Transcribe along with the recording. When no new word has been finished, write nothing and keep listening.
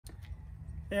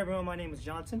Hey everyone, my name is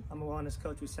Johnson. I'm a wellness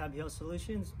coach with Savvy Health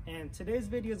Solutions, and today's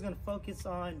video is going to focus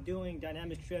on doing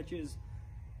dynamic stretches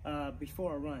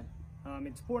before a run.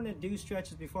 It's important to do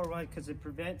stretches before a run because it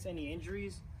prevents any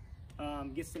injuries,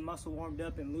 gets the muscle warmed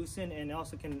up and loosened, and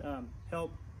also can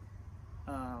help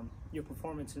your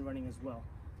performance in running as well.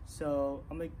 So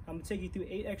I'm gonna take you through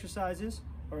 8 exercises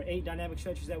or 8 dynamic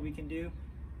stretches that we can do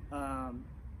for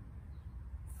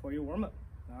your warm-up.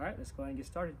 All right, let's go ahead and get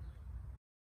started.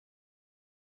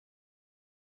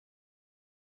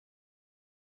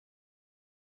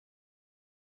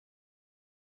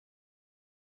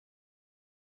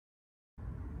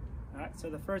 Alright, so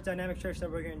the first dynamic stretch that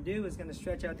we're going to do is going to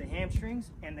stretch out the hamstrings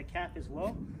and the calf as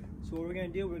well. So what we're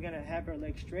going to do, we're going to have our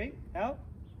legs straight out.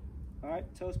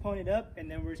 Alright, toes pointed up, and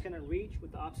then we're just going to reach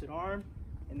with the opposite arm,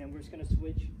 and then we're just going to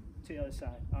switch to the other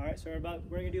side. Alright, so we're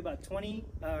going to do about 20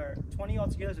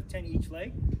 altogether, so 10 each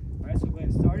leg. Alright, so go ahead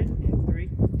and start it in 3,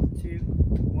 2,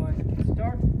 1,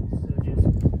 start. So just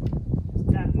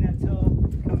tapping that toe,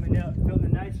 coming up, feeling a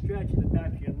nice stretch in the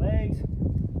back of your legs.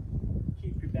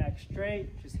 Keep your back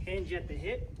straight, just hinge at the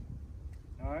hip.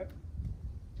 All right.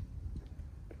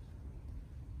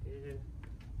 2,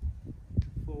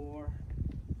 4.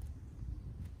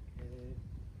 Good.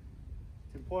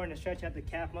 It's important to stretch out the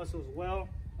calf muscle as well,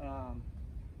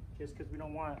 just because we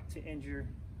don't want to injure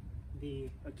the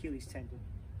Achilles tendon.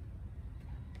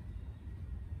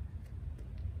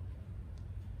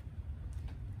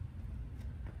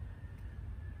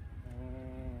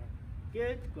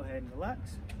 Good. Go ahead and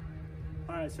relax.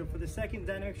 All right, so for the second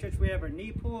dynamic stretch, we have our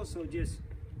knee pull. So just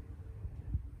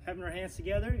having our hands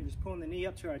together and just pulling the knee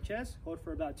up to our chest, hold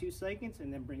for about 2 seconds,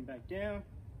 and then bring it back down,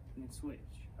 and then switch.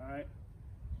 All right,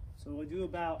 so we'll do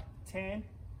about 10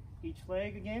 each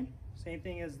leg again. Same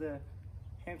thing as the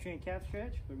hamstring and calf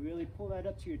stretch, but really pull that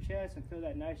up to your chest and feel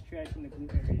that nice stretch in the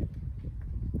glute area.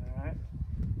 All right.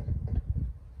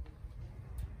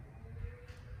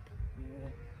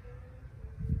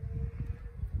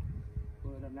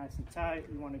 Nice and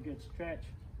tight. We want a good stretch.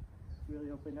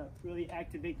 Really open up. Really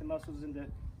activate the muscles in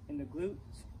the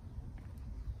glutes.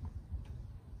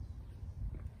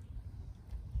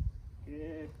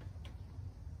 Good.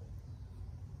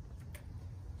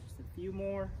 Just a few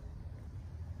more.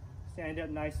 Stand up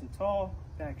nice and tall.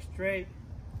 Back straight.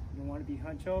 You don't want to be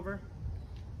hunched over.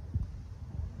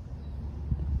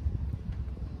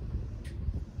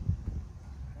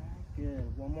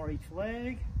 Good. One more each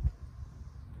leg.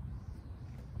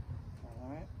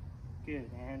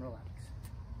 Good, and relax.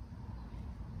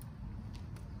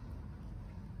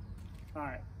 All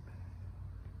right.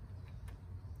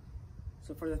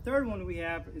 So for the third one we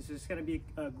have is just going to be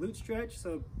a glute stretch.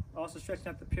 So also stretching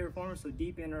out the piriformis, so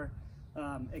deep inner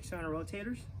external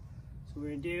rotators. So what we're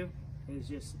going to do is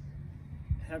just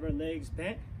have our legs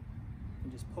bent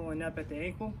and just pulling up at the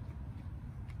ankle,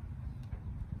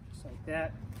 just like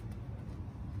that.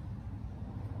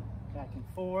 Back and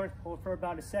forth. Hold for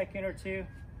about a second or two.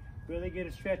 Really get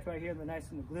a stretch right here,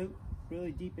 nice in the glute,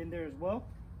 really deep in there as well.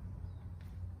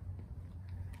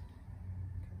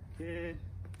 Good.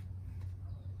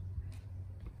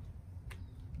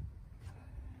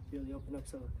 Really open up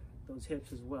those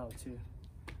hips as well too.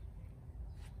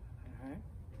 All right.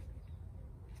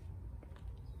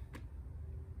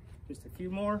 Just a few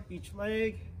more each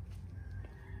leg.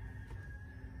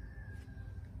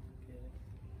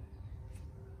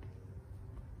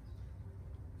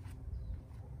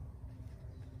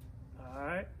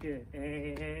 Good,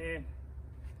 and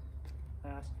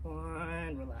last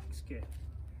one, relax, good.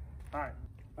 All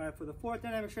right, for the fourth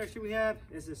dynamic stretch that we have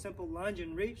is a simple lunge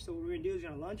and reach. So what we're gonna do is you're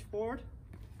gonna lunge forward.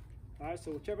 All right,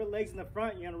 so whichever leg's in the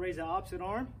front, you're gonna raise the opposite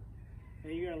arm,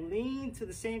 and you're gonna lean to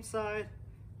the same side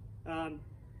to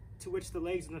which the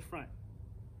leg's in the front.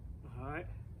 All right,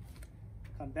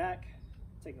 come back,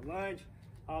 take a lunge,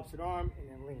 opposite arm, and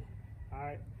then lean. All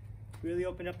right, really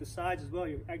open up the sides as well.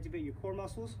 You activate your core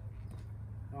muscles.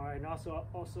 All right, and also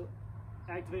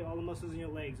activate all the muscles in your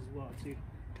legs as well too.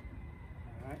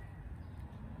 All right,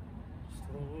 just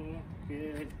lean,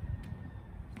 good.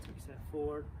 Take a step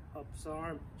forward, opposite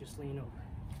arm, just lean over.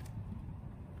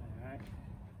 All right,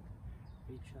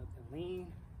 reach up and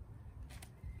lean,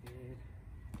 good.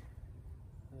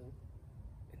 Up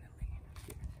and then lean,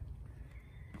 good.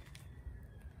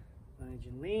 Lunge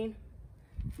and lean.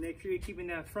 Make sure you're keeping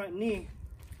that front knee.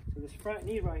 So this front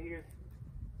knee right here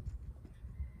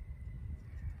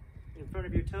in front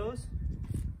of your toes.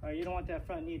 All right, you don't want that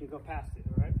front knee to go past it,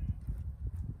 all right?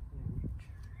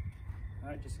 All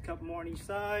right, just a couple more on each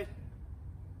side.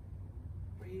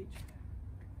 Reach.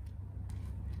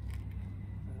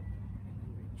 Up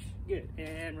and reach. Good,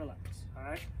 and relax, all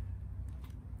right?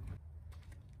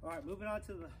 All right, moving on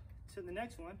to the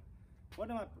next one.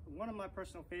 One of my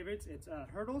personal favorites. It's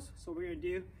hurdles. So what we're gonna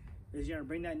do is you're gonna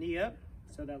bring that knee up,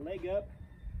 so that leg up.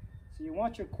 So you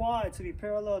want your quad to be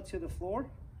parallel to the floor.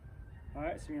 All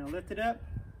right, so you're gonna lift it up,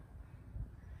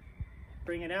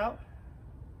 bring it out,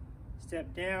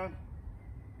 step down,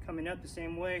 coming up the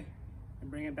same way,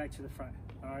 and bring it back to the front.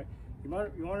 All right, you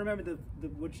want to remember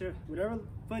whatever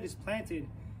foot is planted,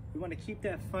 we want to keep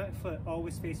that front foot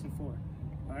always facing forward.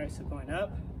 All right, so going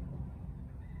up,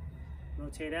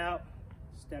 rotate out,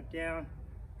 step down,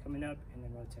 coming up, and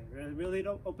then rotate. Really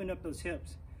don't open up those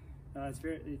hips. It's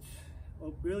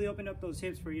really open up those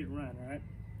hips for you to run. All right,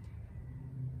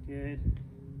 good.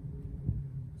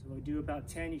 So we'll do about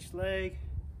 10 each leg.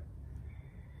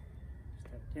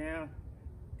 Step down,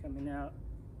 coming out.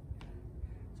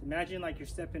 So imagine like you're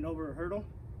stepping over a hurdle,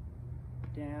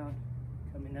 down,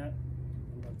 coming up,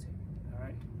 and rotate. All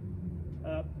right,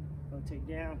 up, rotate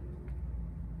down,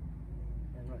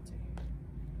 and rotate.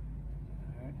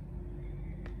 All right.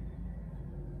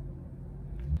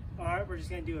 All right, we're just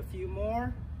gonna do a few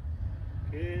more.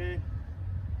 Good.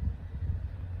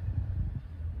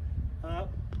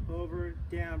 Up, over,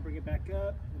 down, bring it back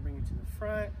up, and bring it to the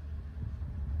front.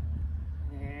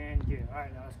 And good. All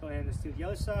right, now let's go ahead and let's do the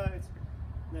other sides.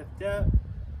 Lift up,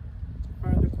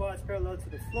 front of the quads parallel to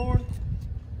the floor.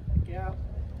 Back out.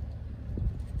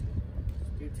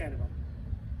 Let's do 10 of them.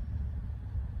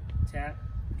 Tap,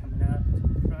 coming up to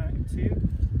the front, 2.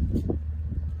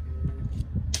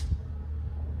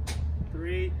 Good.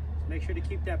 3. Make sure to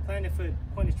keep that planted foot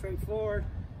pointed straight forward.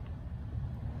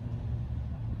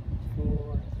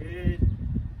 4, good.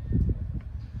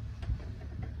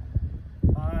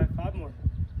 5 more.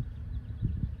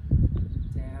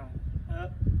 Down,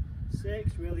 up.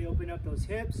 6, really open up those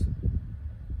hips.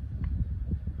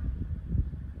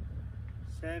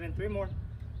 7, 3 more.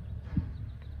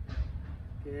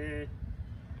 Good.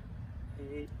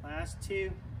 8, last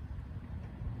 2.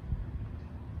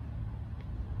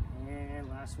 And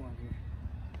last one here.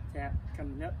 Tap,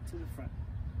 coming up to the front.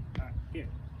 All right, good.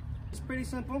 It's pretty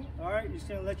simple. All right, you're just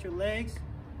gonna let your legs,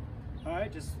 all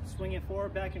right, just swing it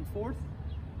forward, back and forth,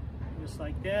 just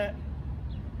like that.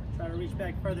 Try to reach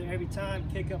back further every time,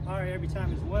 kick up higher every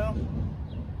time as well.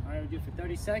 All right, we'll do it for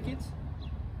 30 seconds.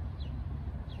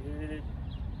 Good.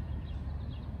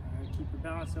 All right, keep your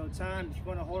balance the whole time. If you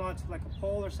wanna hold on to like a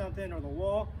pole or something, or the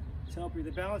wall to help you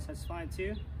with the balance, that's fine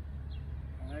too.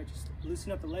 All right, just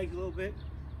loosen up the legs a little bit.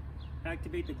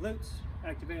 Activate the glutes.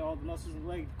 Activate all the muscles of the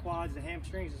leg, the quads, the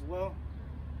hamstrings as well.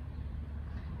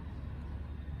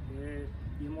 Good.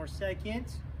 A few more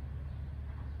seconds.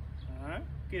 All right,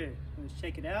 good. Let's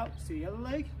check it out. Let's do the other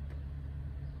leg.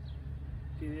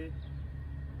 Good.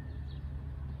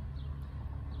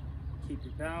 Keep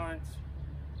your balance.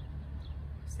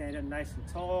 Stand up nice and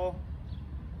tall.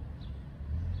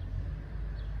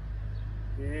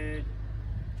 Good.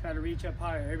 Try to reach up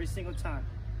higher every single time.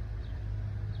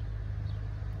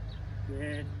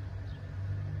 Good.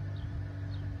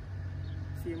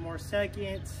 A few more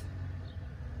seconds.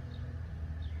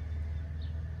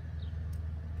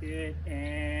 Good,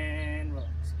 and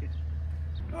relax. Good.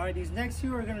 All right, these next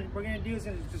two we're gonna do is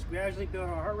just gradually build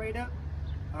our heart rate up.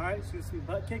 All right, so it's gonna be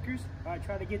butt kickers. All right,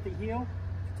 try to get the heel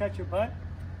to touch your butt.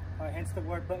 All right, hence the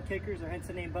word butt kickers, or hence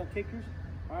the name butt kickers.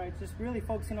 All right, just really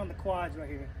focusing on the quads right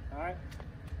here. All right,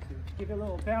 so give it a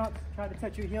little bounce. Try to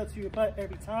touch your heel to your butt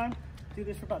every time. Do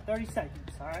this for about 30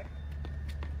 seconds, all right?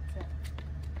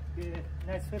 Good,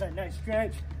 nice fit, a nice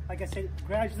stretch. Like I said,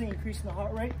 gradually increasing the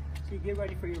heart rate so you get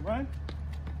ready for your run.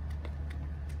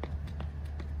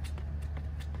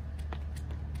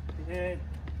 Good,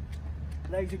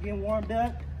 legs are getting warmed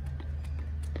up.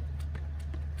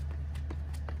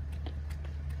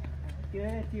 Good,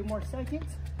 a few more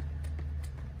seconds.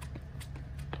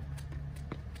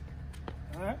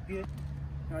 All right, good.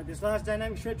 All right, this last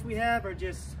dynamic stretch we have are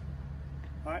just,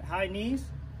 all right, high knees.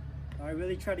 All right,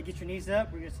 really try to get your knees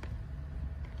up. We're just,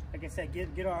 like I said,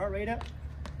 get our heart rate up.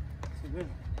 So we'll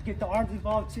get the arms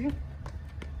involved too.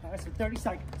 All right, so 30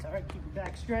 seconds. All right, keep your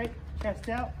back straight, chest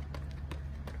out.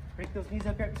 Break those knees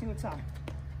up every single time.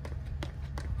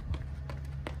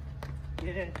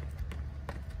 Get it.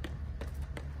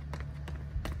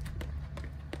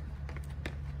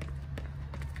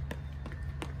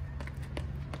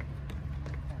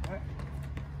 All right,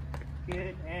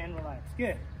 good, and relax.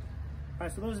 Good. All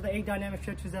right, so those are the 8 dynamic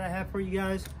stretches that I have for you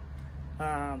guys.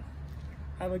 Have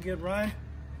a good run.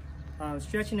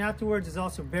 Stretching afterwards is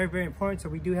also very, very important. So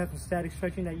we do have some static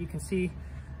stretching that you can see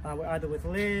either with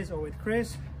Liz or with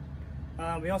Chris.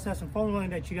 We also have some phone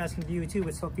rolling that you guys can view too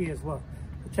with Sophia as well.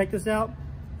 So check this out.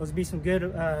 Those will be some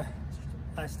good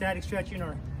static stretching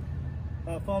or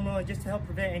foam roller just to help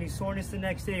prevent any soreness the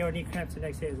next day or any cramps the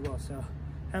next day as well. So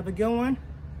have a good one.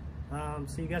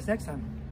 See you guys next time.